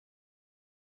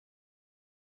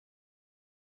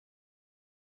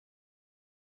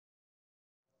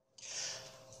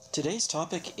Today's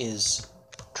topic is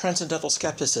Transcendental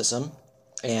Skepticism,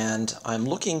 and I'm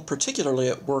looking particularly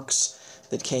at works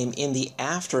that came in the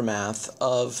aftermath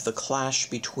of the clash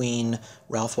between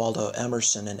Ralph Waldo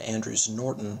Emerson and Andrew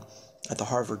Norton at the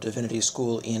Harvard Divinity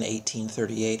School in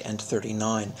 1838 and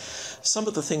 39. Some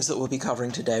of the things that we'll be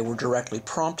covering today were directly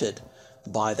prompted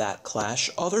by that clash.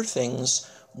 Other things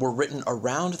were written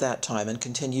around that time and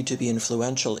continue to be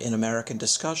influential in American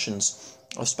discussions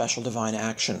of special divine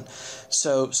action.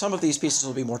 So some of these pieces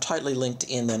will be more tightly linked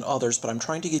in than others, but I'm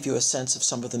trying to give you a sense of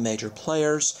some of the major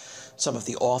players, some of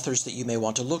the authors that you may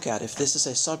want to look at if this is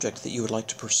a subject that you would like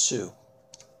to pursue.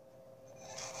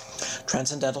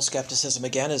 Transcendental Skepticism,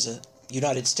 again, is a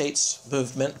United States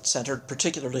movement centered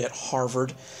particularly at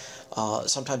Harvard,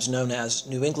 sometimes known as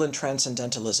New England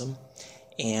Transcendentalism,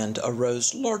 and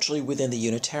arose largely within the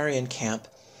Unitarian camp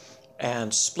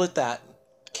and split that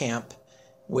camp,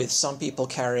 with some people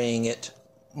carrying it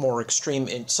more extreme,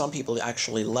 and some people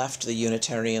actually left the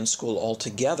Unitarian school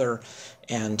altogether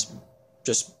and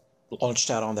just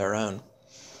launched out on their own.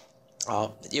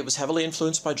 It was heavily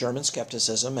influenced by German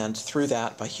skepticism, and through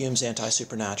that by Hume's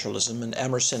anti-supernaturalism, and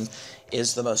Emerson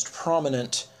is the most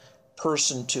prominent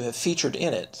person to have featured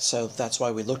in it, so that's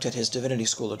why we looked at his Divinity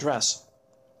School address.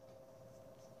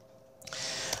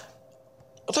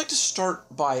 I'd like to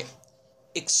start by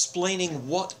explaining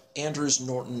what Andrew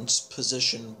Norton's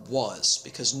position was,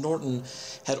 because Norton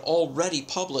had already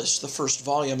published the first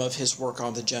volume of his work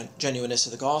on the genuineness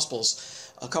of the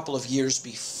Gospels a couple of years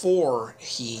before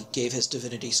he gave his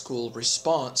Divinity School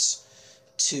response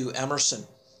to Emerson.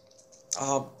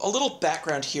 A little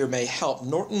background here may help.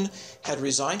 Norton had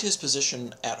resigned his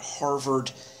position at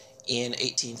Harvard in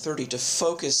 1830 to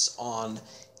focus on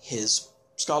his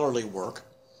scholarly work,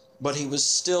 but he was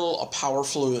still a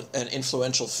powerful and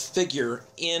influential figure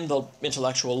in the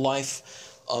intellectual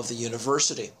life of the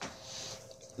university.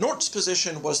 Norton's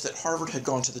position was that Harvard had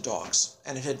gone to the dogs,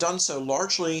 and it had done so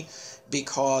largely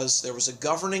because there was a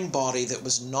governing body that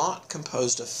was not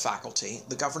composed of faculty.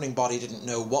 The governing body didn't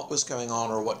know what was going on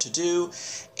or what to do,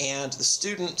 and the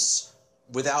students,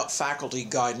 without faculty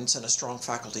guidance and a strong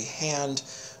faculty hand,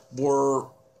 were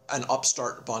an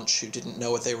upstart bunch who didn't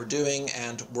know what they were doing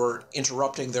and were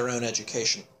interrupting their own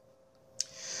education.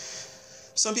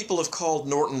 Some people have called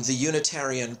Norton the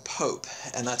Unitarian Pope,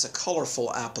 and that's a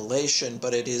colorful appellation,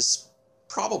 but it is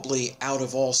probably out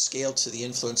of all scale to the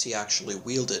influence he actually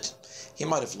wielded. He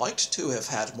might have liked to have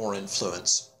had more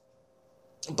influence,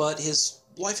 but his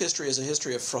life history is a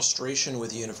history of frustration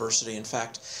with the university. In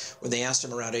fact, when they asked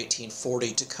him around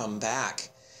 1840 to come back,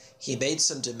 he made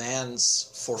some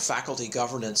demands for faculty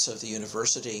governance of the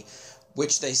university,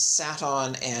 which they sat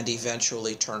on and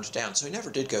eventually turned down. So he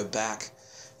never did go back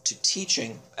to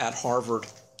teaching at Harvard.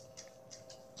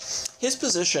 His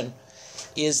position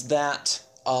is that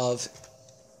of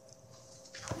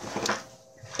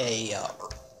a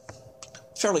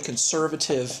fairly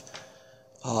conservative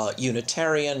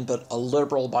Unitarian, but a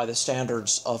liberal by the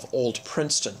standards of old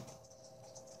Princeton.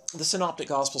 The Synoptic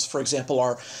Gospels, for example,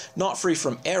 are not free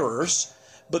from errors,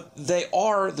 but they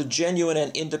are the genuine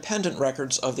and independent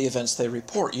records of the events they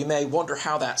report. You may wonder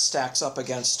how that stacks up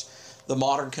against the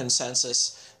modern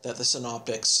consensus that the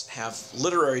Synoptics have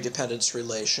literary dependence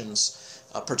relations,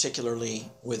 particularly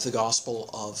with the Gospel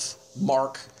of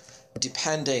Mark,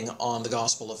 depending on the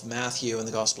Gospel of Matthew and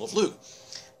the Gospel of Luke.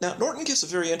 Now, Norton gives a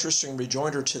very interesting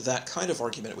rejoinder to that kind of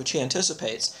argument, which he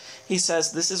anticipates. He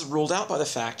says this is ruled out by the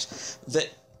fact that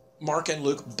Mark and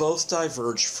Luke both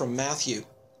diverge from Matthew.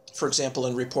 For example,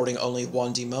 in reporting only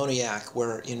one demoniac,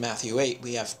 where in Matthew 8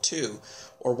 we have two,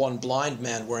 or one blind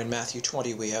man, where in Matthew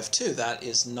 20 we have two. That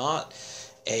is not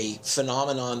a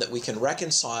phenomenon that we can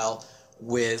reconcile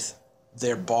with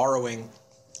their borrowing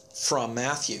from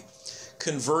Matthew.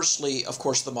 Conversely, of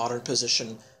course, the modern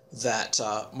position that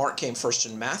Mark came first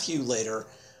and Matthew later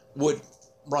would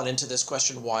run into this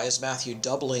question: why is Matthew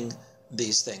doubling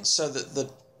these things? So the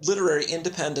literary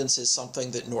independence is something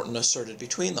that Norton asserted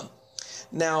between them.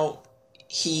 Now,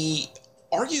 he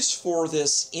argues for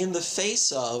this in the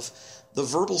face of the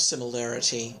verbal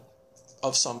similarity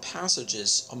of some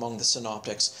passages among the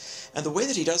synoptics. And the way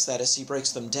that he does that is he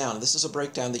breaks them down. This is a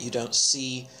breakdown that you don't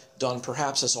see done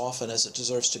perhaps as often as it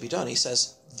deserves to be done. He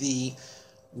says the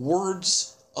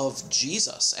words of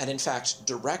Jesus, and in fact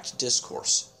direct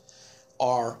discourse,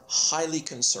 are highly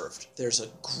conserved. There's a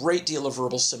great deal of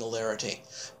verbal similarity.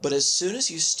 But as soon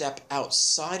as you step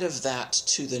outside of that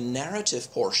to the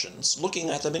narrative portions,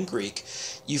 looking at them in Greek,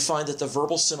 you find that the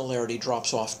verbal similarity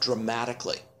drops off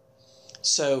dramatically.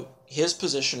 So his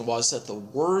position was that the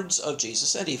words of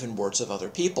Jesus, and even words of other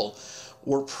people,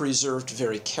 were preserved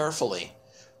very carefully,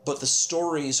 but the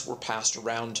stories were passed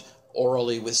around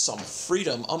orally with some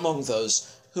freedom among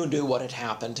those who knew what had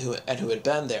happened and who had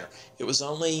been there. It was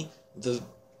only the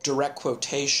direct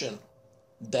quotation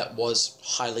that was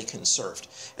highly conserved.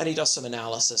 And he does some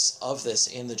analysis of this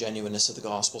in The Genuineness of the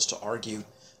Gospels to argue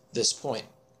this point.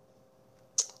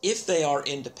 If they are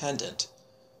independent,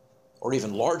 or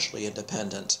even largely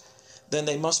independent, then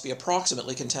they must be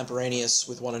approximately contemporaneous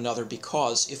with one another,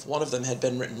 because if one of them had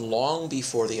been written long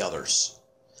before the others,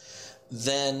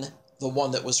 then the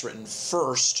one that was written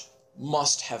first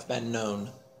must have been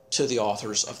known to the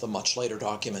authors of the much later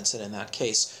documents, and in that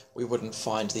case, we wouldn't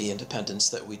find the independence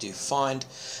that we do find.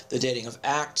 The dating of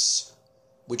Acts,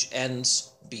 which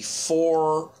ends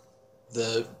before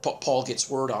Paul gets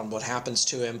word on what happens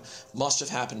to him, must have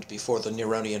happened before the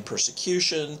Neronian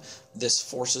persecution. This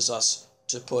forces us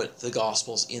to put the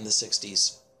Gospels in the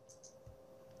 60s.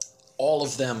 All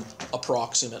of them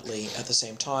approximately at the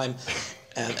same time,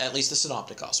 and at least the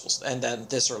Synoptic Gospels. And then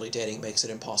this early dating makes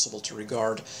it impossible to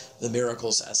regard the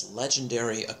miracles as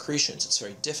legendary accretions. It's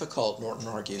very difficult, Norton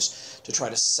argues, to try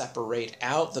to separate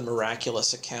out the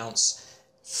miraculous accounts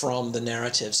from the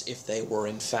narratives if they were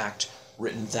in fact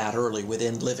written that early,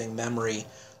 within living memory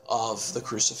of the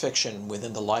crucifixion,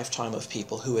 within the lifetime of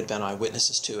people who had been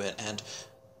eyewitnesses to it, and,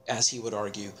 as he would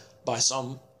argue, by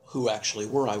some who actually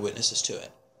were eyewitnesses to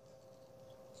it.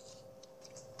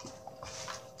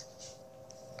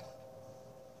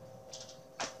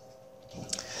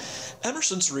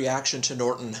 Emerson's reaction to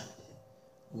Norton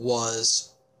was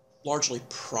largely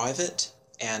private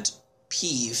and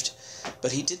peeved,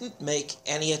 but he didn't make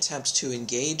any attempt to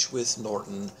engage with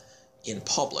Norton in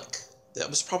public. That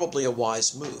was probably a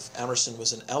wise move. Emerson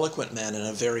was an eloquent man and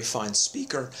a very fine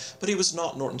speaker, but he was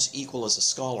not Norton's equal as a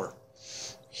scholar.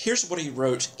 Here's what he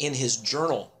wrote in his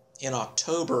journal in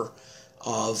October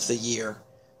of the year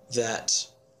that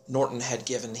Norton had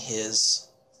given his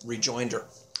rejoinder.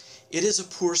 "It is a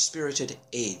poor-spirited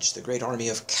age. The great army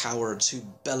of cowards who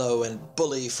bellow and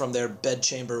bully from their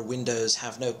bedchamber windows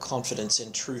have no confidence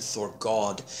in truth or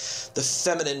God. The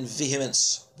feminine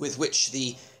vehemence with which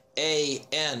the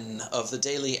A.N. of the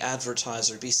Daily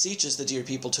Advertiser beseeches the dear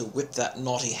people to whip that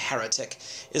naughty heretic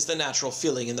is the natural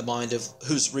feeling in the mind of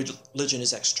whose religion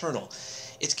is external.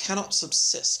 It cannot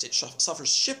subsist. It suffers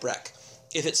shipwreck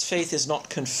if its faith is not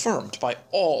confirmed by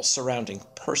all surrounding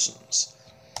persons.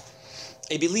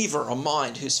 A believer, a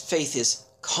mind whose faith is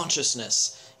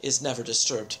consciousness, is never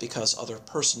disturbed because other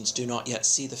persons do not yet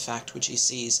see the fact which he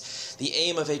sees. The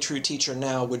aim of a true teacher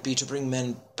now would be to bring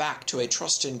men back to a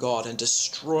trust in God and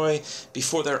destroy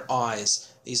before their eyes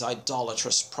these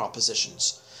idolatrous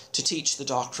propositions, to teach the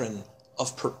doctrine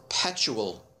of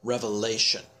perpetual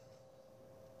revelation."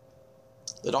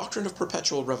 The doctrine of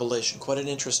perpetual revelation, quite an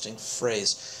interesting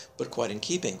phrase, but quite in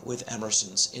keeping with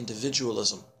Emerson's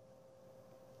individualism.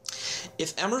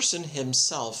 If Emerson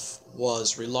himself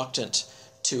was reluctant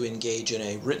to engage in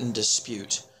a written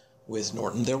dispute with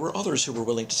Norton, there were others who were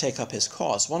willing to take up his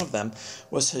cause. One of them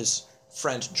was his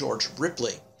friend George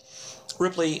Ripley.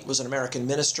 Ripley was an American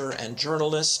minister and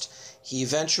journalist. He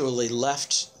eventually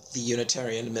left the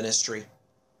Unitarian ministry,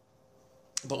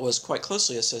 but was quite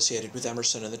closely associated with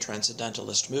Emerson and the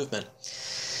Transcendentalist movement.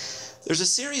 There's a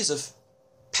series of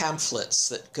pamphlets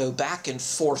that go back and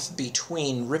forth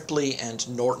between Ripley and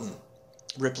Norton.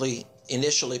 Ripley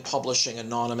initially publishing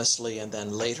anonymously and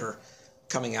then later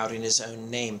coming out in his own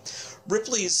name.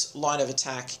 Ripley's line of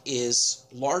attack is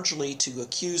largely to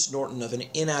accuse Norton of an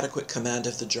inadequate command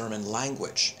of the German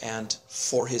language, and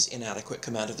for his inadequate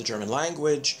command of the German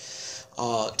language,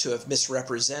 to have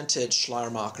misrepresented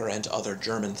Schleiermacher and other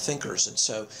German thinkers. And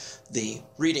so the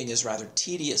reading is rather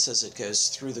tedious as it goes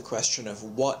through the question of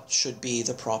what should be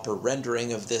the proper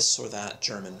rendering of this or that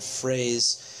German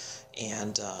phrase.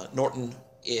 And Norton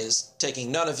is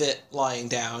taking none of it lying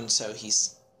down, so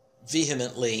he's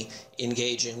vehemently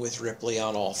engaging with Ripley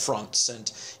on all fronts.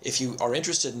 And if you are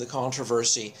interested in the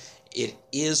controversy, it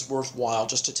is worthwhile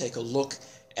just to take a look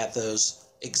at those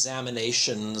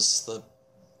examinations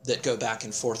that go back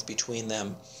and forth between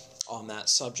them on that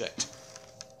subject.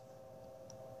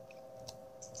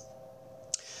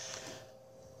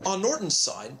 On Norton's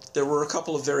side, there were a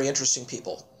couple of very interesting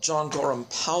people. John Gorham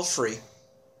Palfrey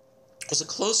was a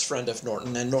close friend of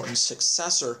Norton and Norton's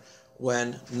successor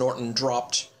when Norton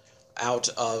dropped out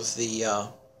of the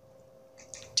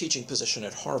teaching position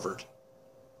at Harvard.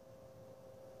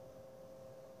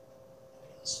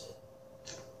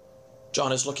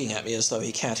 John is looking at me as though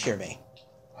he can't hear me.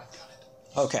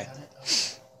 Okay.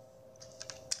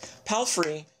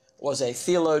 Palfrey was a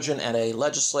theologian and a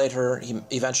legislator,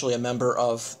 eventually a member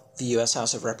of the U.S.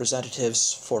 House of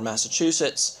Representatives for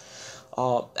Massachusetts.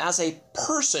 As a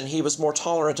person, he was more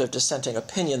tolerant of dissenting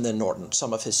opinion than Norton.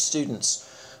 Some of his students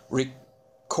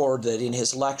record that in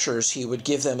his lectures he would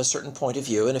give them a certain point of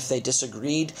view, and if they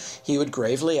disagreed, he would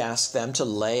gravely ask them to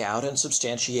lay out and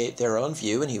substantiate their own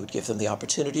view, and he would give them the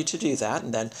opportunity to do that,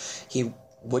 and then he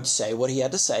would say what he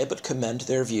had to say, but commend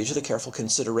their view to the careful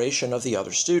consideration of the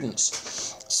other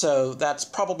students. So that's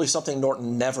probably something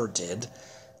Norton never did,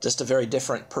 just a very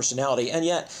different personality, and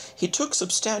yet he took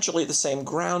substantially the same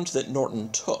ground that Norton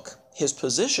took. His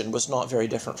position was not very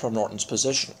different from Norton's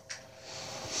position.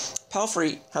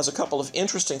 Palfrey has a couple of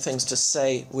interesting things to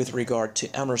say with regard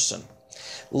to Emerson.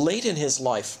 Late in his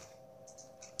life,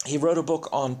 he wrote a book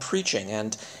on preaching,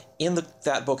 and in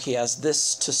that book he has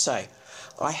this to say: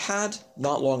 "I had,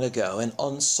 not long ago, an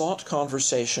unsought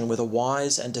conversation with a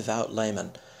wise and devout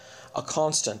layman, a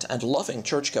constant and loving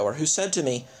churchgoer, who said to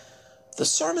me, 'The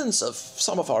sermons of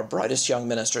some of our brightest young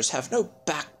ministers have no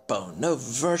backbone, no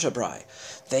vertebrae.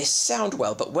 They sound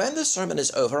well, but when the sermon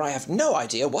is over, I have no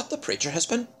idea what the preacher has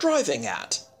been driving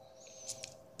at.'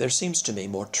 There seems to me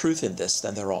more truth in this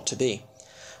than there ought to be.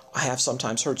 I have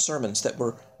sometimes heard sermons that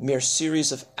were mere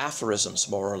series of aphorisms,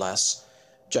 more or less,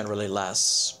 generally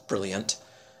less brilliant.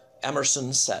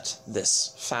 Emerson set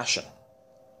this fashion."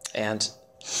 And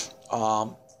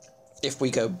if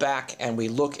we go back and we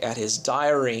look at his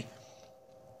diary,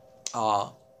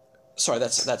 sorry,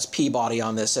 that's Peabody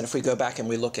on this, and if we go back and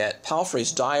we look at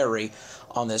Palfrey's diary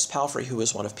on this, Palfrey, who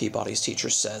was one of Peabody's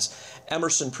teachers, says,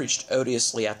 "Emerson preached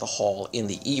odiously at the hall in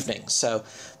the evening." So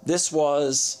this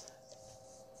was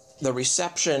the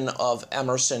reception of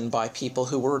Emerson by people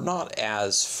who were not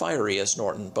as fiery as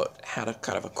Norton, but had a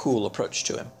kind of a cool approach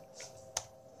to him.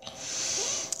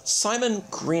 Simon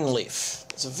Greenleaf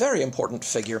is a very important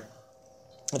figure,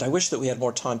 and I wish that we had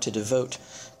more time to devote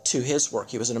to his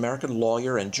work. He was an American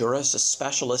lawyer and jurist, a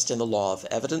specialist in the law of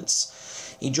evidence.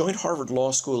 He joined Harvard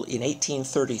Law School in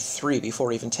 1833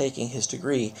 before even taking his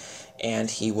degree, and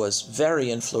he was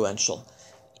very influential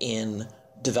in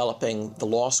developing the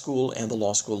law school and the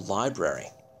law school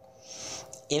library.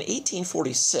 In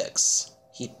 1846,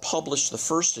 he published the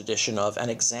first edition of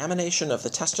An Examination of the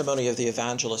Testimony of the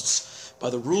Evangelists by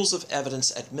the Rules of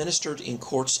Evidence Administered in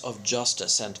Courts of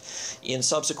Justice, and in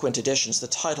subsequent editions the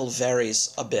title varies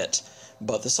a bit,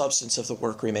 but the substance of the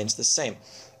work remains the same.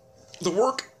 The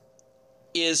work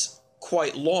is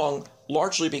quite long,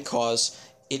 largely because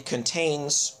it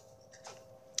contains,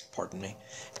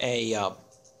 a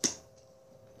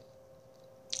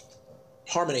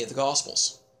harmony of the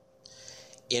Gospels,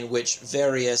 in which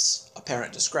various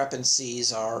apparent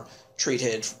discrepancies are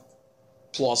treated,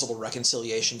 plausible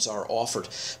reconciliations are offered.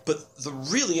 But the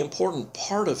really important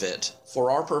part of it, for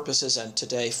our purposes and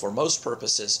today for most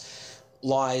purposes,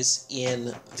 lies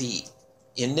in the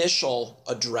initial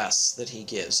address that he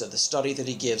gives, and the study that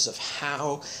he gives of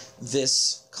how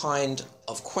this kind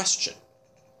of question,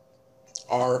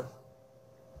 are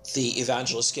the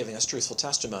evangelists giving us truthful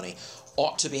testimony,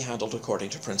 ought to be handled according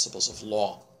to principles of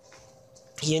law.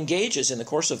 He engages in the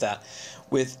course of that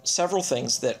with several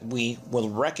things that we will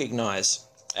recognize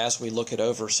as we look it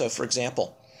over. So, for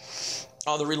example,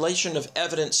 on the relation of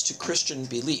evidence to Christian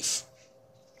belief,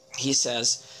 he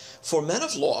says, "For men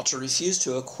of law to refuse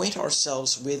to acquaint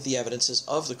ourselves with the evidences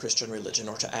of the Christian religion,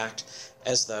 or to act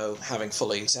as though, having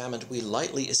fully examined, we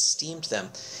lightly esteemed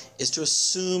them, is to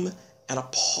assume an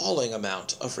appalling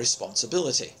amount of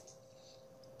responsibility."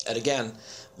 And again,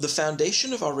 the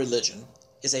foundation of our religion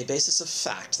is a basis of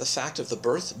fact, the fact of the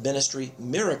birth, ministry,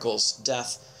 miracles,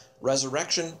 death,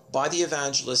 resurrection by the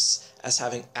evangelists as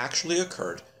having actually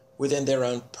occurred within their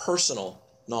own personal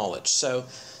knowledge. So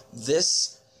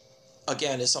this,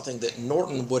 again, is something that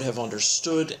Norton would have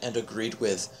understood and agreed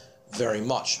with very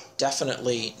much.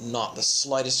 Definitely not the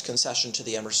slightest concession to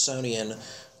the Emersonian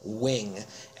wing,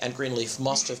 and Greenleaf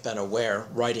must have been aware,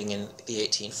 writing in the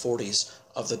 1840s,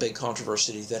 of the big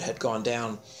controversy that had gone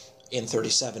down in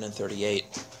 37 and 38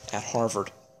 at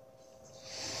Harvard.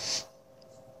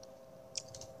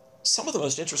 Some of the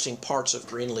most interesting parts of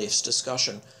Greenleaf's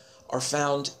discussion are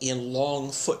found in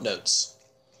long footnotes.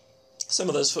 Some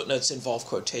of those footnotes involve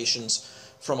quotations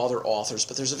from other authors,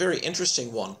 but there's a very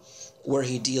interesting one where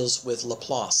he deals with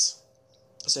Laplace.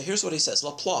 So here's what he says.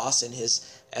 Laplace, in his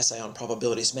essay on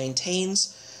probabilities, maintains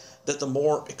that the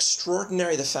more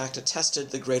extraordinary the fact attested,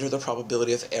 the greater the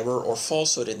probability of error or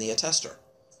falsehood in the attester.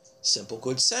 Simple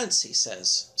good sense, he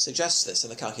says, suggests this,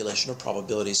 and the calculation of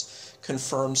probabilities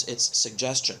confirms its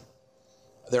suggestion.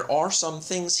 There are some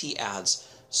things, he adds,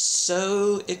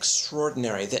 so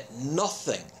extraordinary that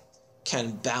nothing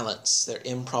can balance their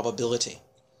improbability.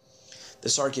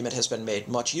 This argument has been made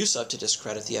much use of to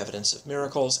discredit the evidence of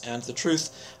miracles and the truth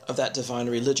of that divine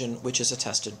religion which is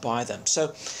attested by them.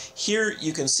 So here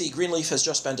you can see Greenleaf has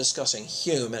just been discussing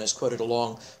Hume and has quoted a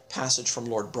long passage from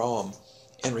Lord Brougham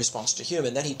in response to Hume,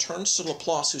 and then he turns to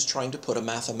Laplace, who's trying to put a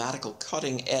mathematical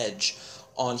cutting edge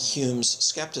on Hume's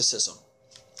skepticism.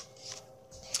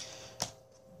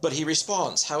 But he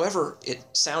responds, however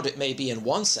sound it may be in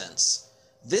one sense,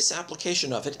 this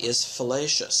application of it is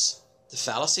fallacious. The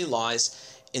fallacy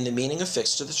lies in the meaning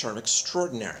affixed to the term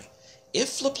extraordinary.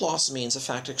 If Laplace means a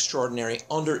fact extraordinary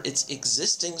under its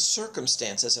existing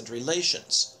circumstances and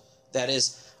relations, that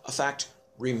is, a fact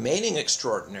remaining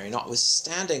extraordinary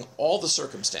notwithstanding all the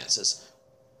circumstances,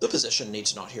 the position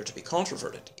needs not here to be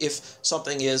controverted. If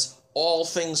something is, all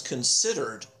things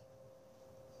considered,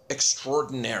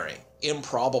 extraordinary,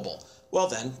 improbable, well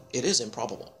then, it is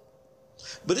improbable.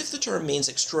 But if the term means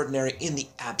extraordinary in the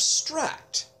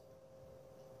abstract,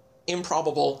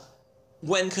 improbable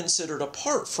when considered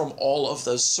apart from all of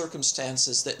those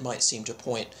circumstances that might seem to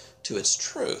point to its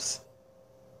truth,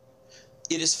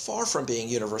 it is far from being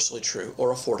universally true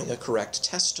or affording a correct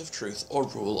test of truth or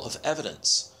rule of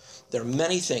evidence. There are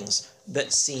many things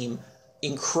that seem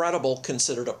incredible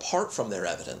considered apart from their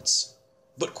evidence,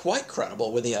 but quite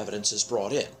credible when the evidence is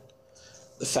brought in.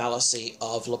 The fallacy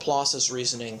of Laplace's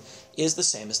reasoning is the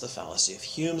same as the fallacy of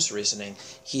Hume's reasoning.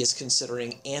 He is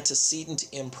considering antecedent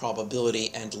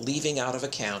improbability and leaving out of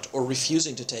account or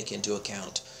refusing to take into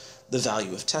account the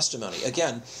value of testimony.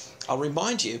 Again, I'll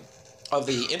remind you of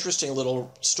the interesting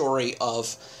little story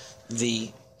of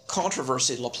the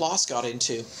controversy Laplace got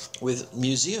into with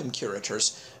museum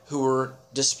curators who were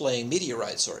displaying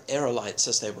meteorites, or aerolites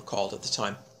as they were called at the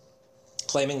time,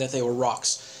 claiming that they were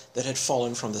rocks that had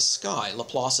fallen from the sky.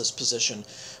 Laplace's position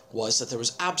was that there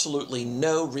was absolutely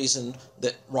no reason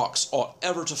that rocks ought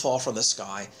ever to fall from the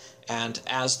sky, and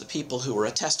as the people who were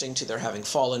attesting to their having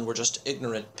fallen were just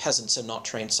ignorant peasants and not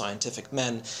trained scientific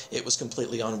men, it was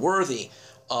completely unworthy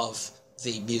of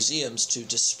the museums to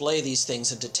display these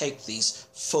things and to take these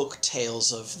folk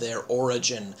tales of their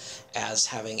origin as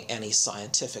having any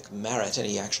scientific merit, and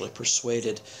he actually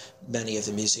persuaded many of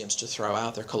the museums to throw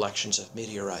out their collections of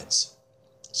meteorites.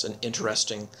 It's an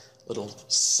interesting little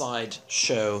side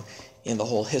show in the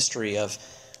whole history of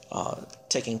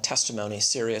taking testimony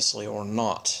seriously or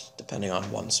not, depending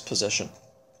on one's position.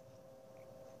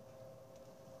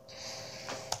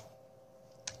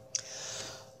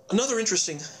 Another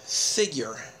interesting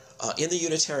figure in the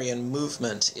Unitarian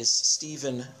movement is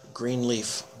Stephen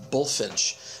Greenleaf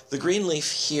Bulfinch. The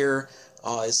Greenleaf here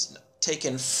is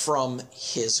taken from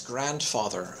his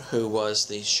grandfather, who was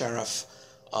the sheriff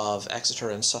of Exeter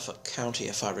and Suffolk County,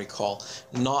 if I recall,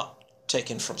 not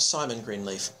taken from Simon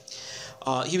Greenleaf.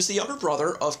 He was the younger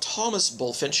brother of Thomas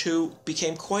Bulfinch, who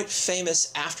became quite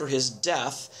famous after his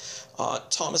death.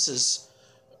 Thomas's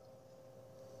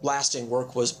lasting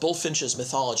work was Bulfinch's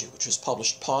Mythology, which was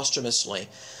published posthumously.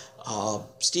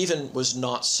 Stephen was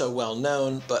not so well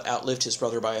known, but outlived his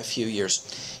brother by a few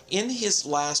years. In his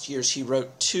last years, he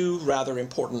wrote two rather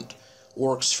important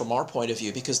works from our point of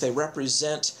view, because they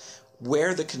represent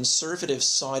where the conservative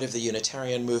side of the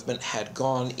Unitarian movement had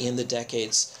gone in the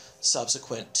decades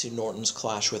subsequent to Norton's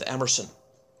clash with Emerson.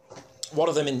 One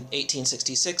of them, in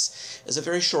 1866, is a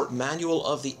very short manual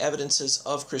of the evidences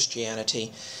of Christianity.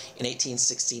 In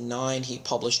 1869, he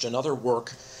published another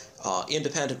work,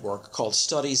 independent work, called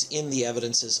Studies in the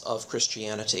Evidences of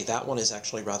Christianity. That one is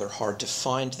actually rather hard to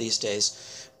find these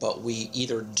days, but we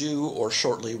either do or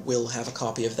shortly will have a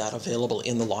copy of that available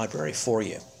in the library for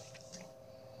you.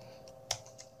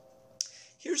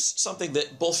 Here's something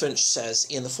that Bulfinch says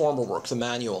in the former work, the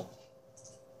manual,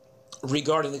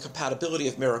 regarding the compatibility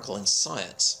of miracle and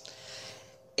science.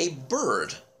 A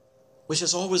bird, which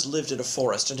has always lived in a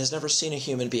forest and has never seen a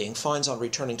human being, finds on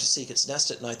returning to seek its nest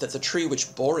at night that the tree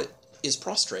which bore it is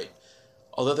prostrate,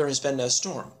 although there has been no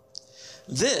storm.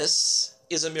 This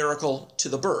is a miracle to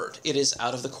the bird. It is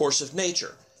out of the course of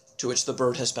nature, to which the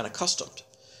bird has been accustomed.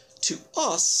 To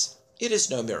us, it is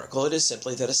no miracle. It is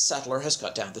simply that a settler has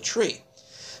cut down the tree.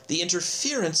 The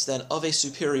interference, then, of a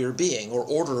superior being, or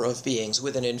order of beings,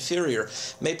 with an inferior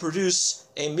may produce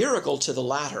a miracle to the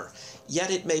latter,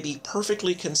 yet it may be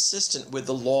perfectly consistent with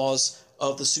the laws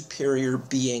of the superior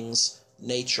being's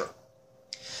nature.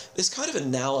 This kind of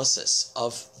analysis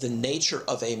of the nature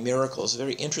of a miracle is a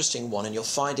very interesting one, and you'll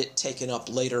find it taken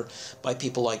up later by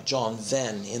people like John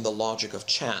Venn in The Logic of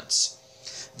Chance.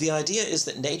 The idea is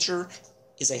that nature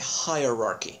is a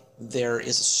hierarchy. There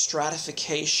is a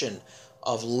stratification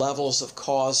of levels of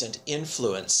cause and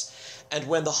influence, and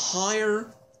when the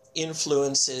higher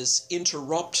influences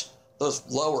interrupt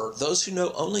those who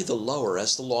know only the lower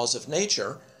as the laws of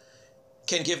nature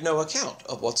can give no account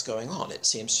of what's going on. It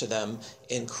seems to them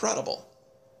incredible.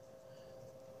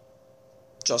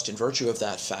 Just in virtue of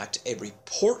that fact, a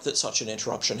report that such an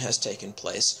interruption has taken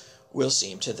place will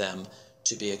seem to them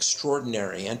to be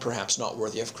extraordinary and perhaps not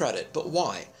worthy of credit. But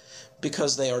why?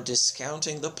 Because they are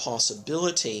discounting the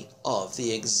possibility of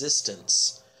the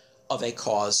existence of a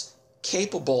cause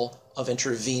capable of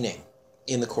intervening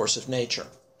in the course of nature.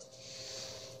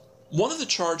 One of the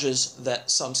charges that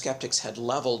some skeptics had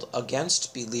leveled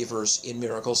against believers in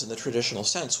miracles in the traditional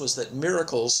sense was that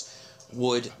miracles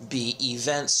would be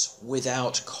events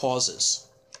without causes.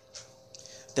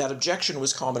 That objection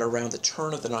was common around the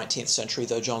turn of the 19th century,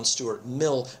 though John Stuart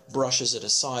Mill brushes it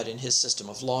aside in his system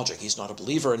of logic. He's not a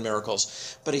believer in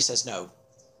miracles, but he says, no,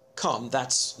 come,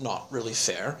 that's not really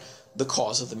fair. The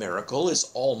cause of the miracle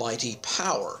is almighty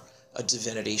power. A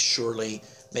divinity surely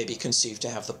may be conceived to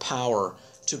have the power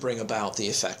to bring about the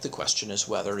effect. The question is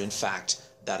whether, in fact,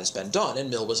 that has been done. And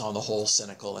Mill was on the whole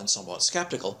cynical and somewhat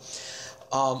skeptical.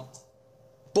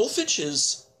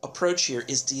 Bulfinch's approach here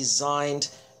is designed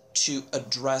to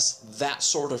address that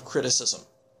sort of criticism.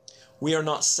 We are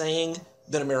not saying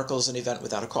that a miracle is an event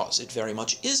without a cause. It very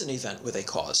much is an event with a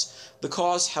cause. The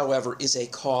cause, however, is a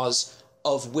cause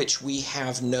of which we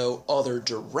have no other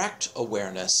direct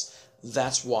awareness.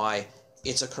 That's why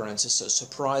its occurrence is so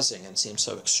surprising and seems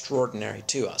so extraordinary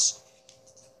to us.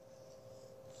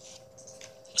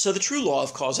 So the true law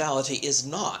of causality is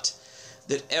not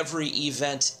that every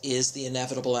event is the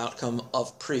inevitable outcome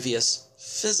of previous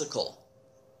physical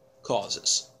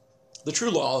causes. The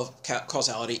true law of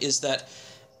causality is that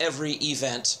every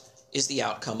event is the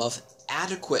outcome of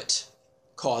adequate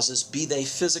causes, be they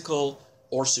physical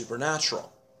or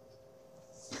supernatural.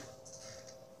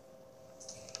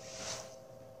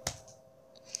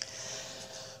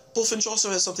 Bulfinch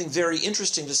also has something very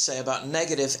interesting to say about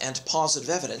negative and positive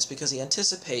evidence because he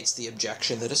anticipates the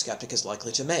objection that a skeptic is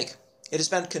likely to make. It has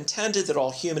been contended that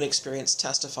all human experience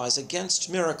testifies against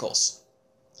miracles.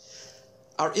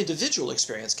 Our individual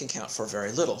experience can count for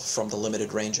very little from the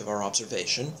limited range of our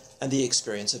observation, and the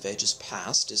experience of ages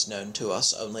past is known to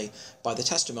us only by the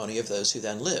testimony of those who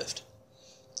then lived.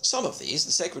 Some of these,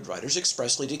 the sacred writers,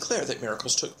 expressly declare that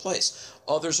miracles took place.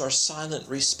 Others are silent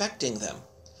respecting them.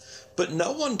 But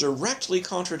no one directly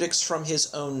contradicts from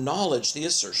his own knowledge the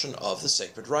assertion of the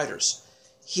sacred writers.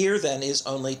 Here, then, is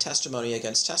only testimony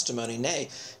against testimony, nay,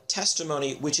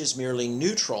 testimony which is merely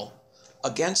neutral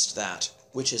against that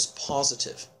which is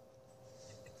positive.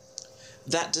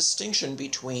 That distinction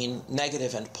between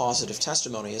negative and positive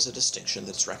testimony is a distinction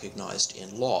that's recognized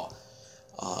in law.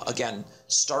 Again,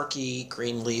 Starkey,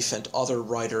 Greenleaf, and other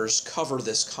writers cover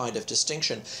this kind of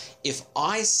distinction. If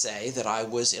I say that I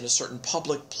was in a certain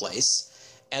public place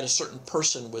and a certain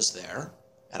person was there,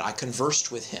 and I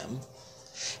conversed with him,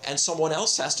 and someone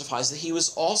else testifies that he was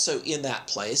also in that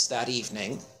place that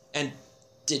evening and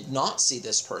did not see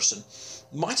this person,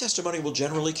 my testimony will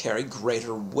generally carry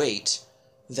greater weight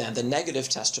than the negative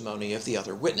testimony of the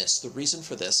other witness. The reason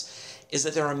for this is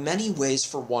that there are many ways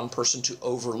for one person to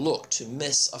overlook, to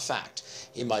miss a fact.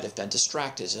 He might have been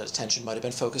distracted, his attention might have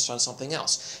been focused on something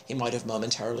else. He might have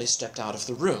momentarily stepped out of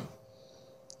the room.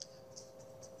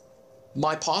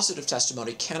 My positive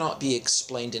testimony cannot be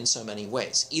explained in so many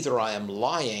ways. Either I am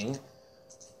lying,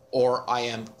 or I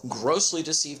am grossly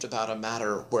deceived about a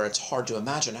matter where it's hard to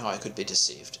imagine how I could be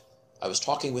deceived. I was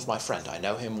talking with my friend, I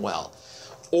know him well.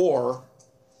 Or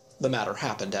the matter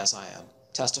happened as I am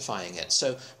testifying it.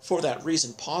 So for that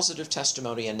reason, positive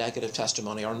testimony and negative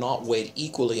testimony are not weighed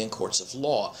equally in courts of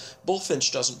law.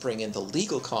 Bulfinch doesn't bring in the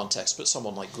legal context, but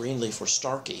someone like Greenleaf or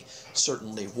Starkey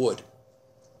certainly would.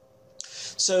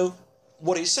 So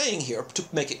what he's saying here, to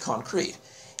make it concrete,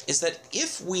 is that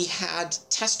if we had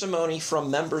testimony from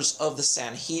members of the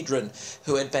Sanhedrin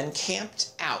who had been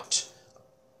camped out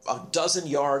a dozen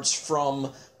yards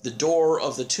from the door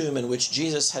of the tomb in which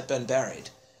Jesus had been buried,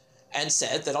 and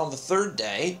said that on the third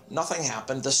day, nothing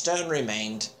happened, the stone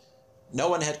remained, no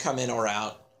one had come in or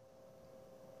out,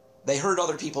 they heard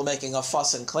other people making a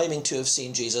fuss and claiming to have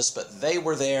seen Jesus, but they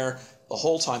were there the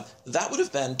whole time, that would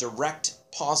have been direct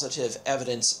positive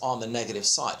evidence on the negative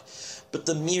side. But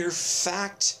the mere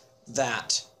fact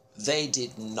that they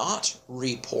did not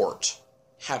report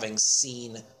having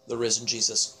seen the risen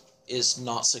Jesus is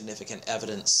not significant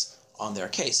evidence on their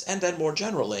case. And then more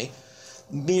generally,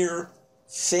 mere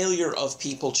failure of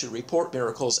people to report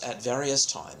miracles at various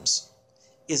times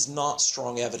is not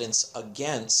strong evidence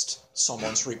against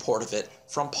someone's report of it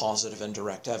from positive and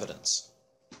direct evidence.